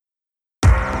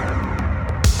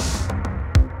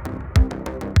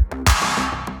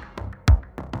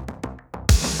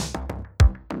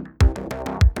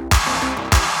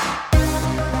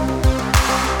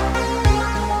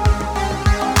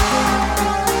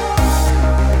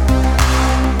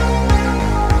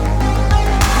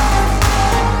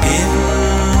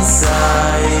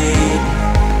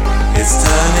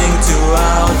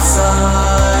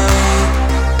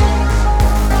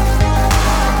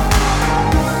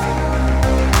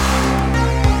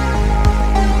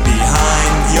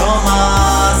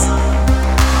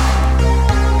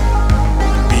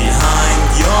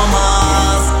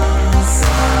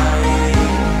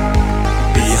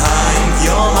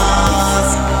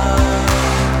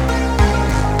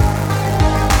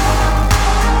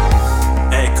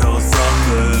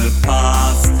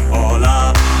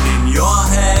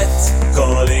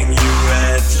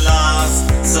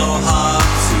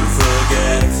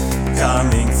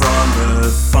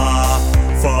afar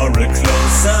for a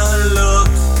closer look.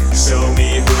 Show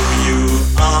me who you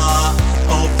are,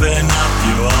 open up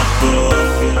your book.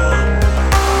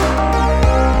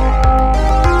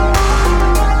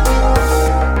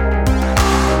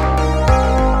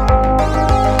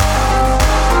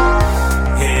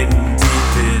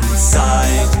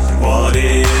 What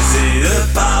is it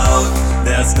about?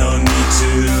 There's no need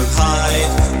to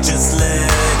hide, just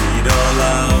let it all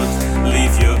out.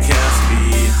 Leave your cares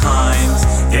behind,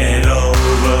 get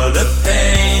over the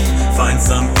pain, find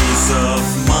some peace of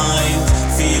mind,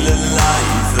 feel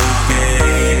alive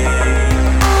again.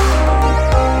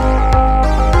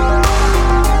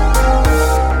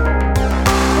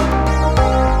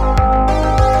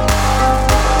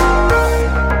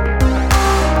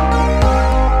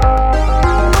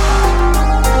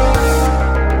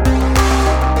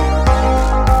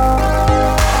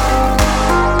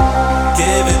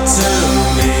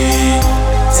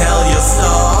 Tell your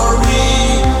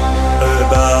story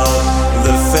about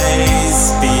the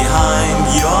face behind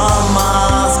your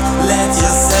mask. Let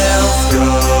yourself go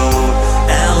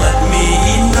and let me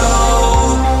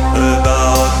know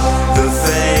about the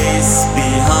face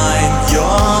behind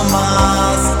your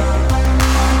mask.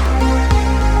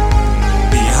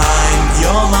 Behind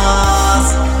your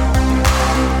mask.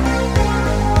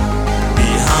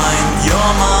 Behind your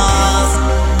mask.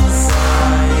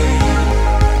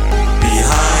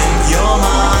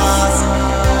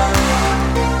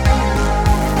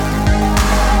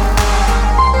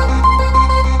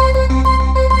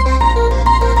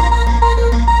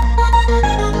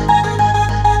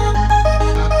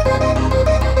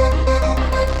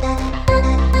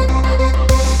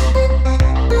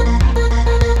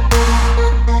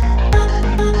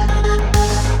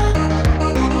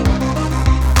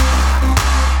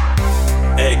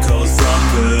 Echoes from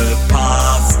the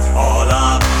past, all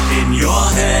up in your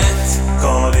head,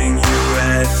 calling you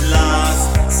at last,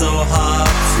 so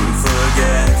hard to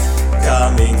forget.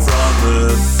 Coming from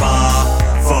afar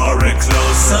for a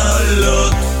closer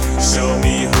look. Show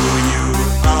me who you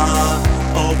are,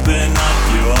 open up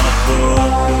your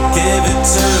book. Give it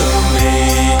to me,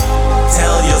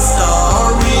 tell your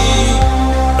story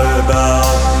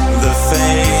about the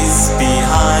face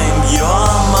behind your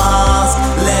mask.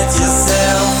 Let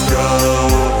yourself go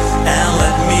and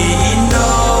let me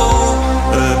know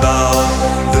about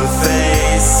the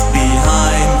face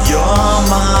behind your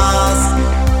mask.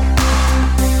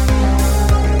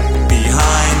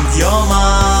 Behind your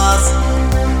mask.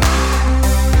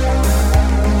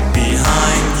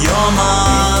 Behind your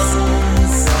mask.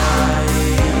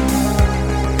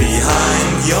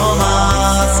 Behind your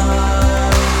mask.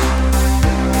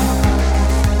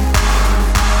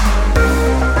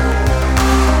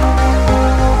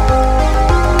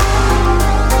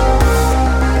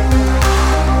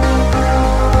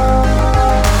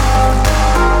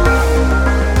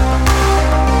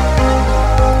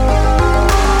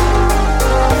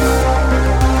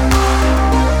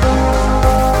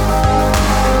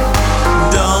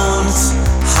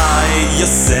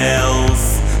 Yourself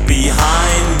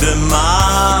behind the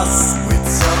mask.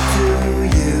 It's up to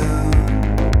you.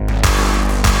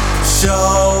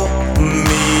 Show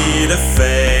me the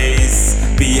face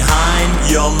behind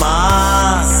your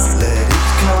mask.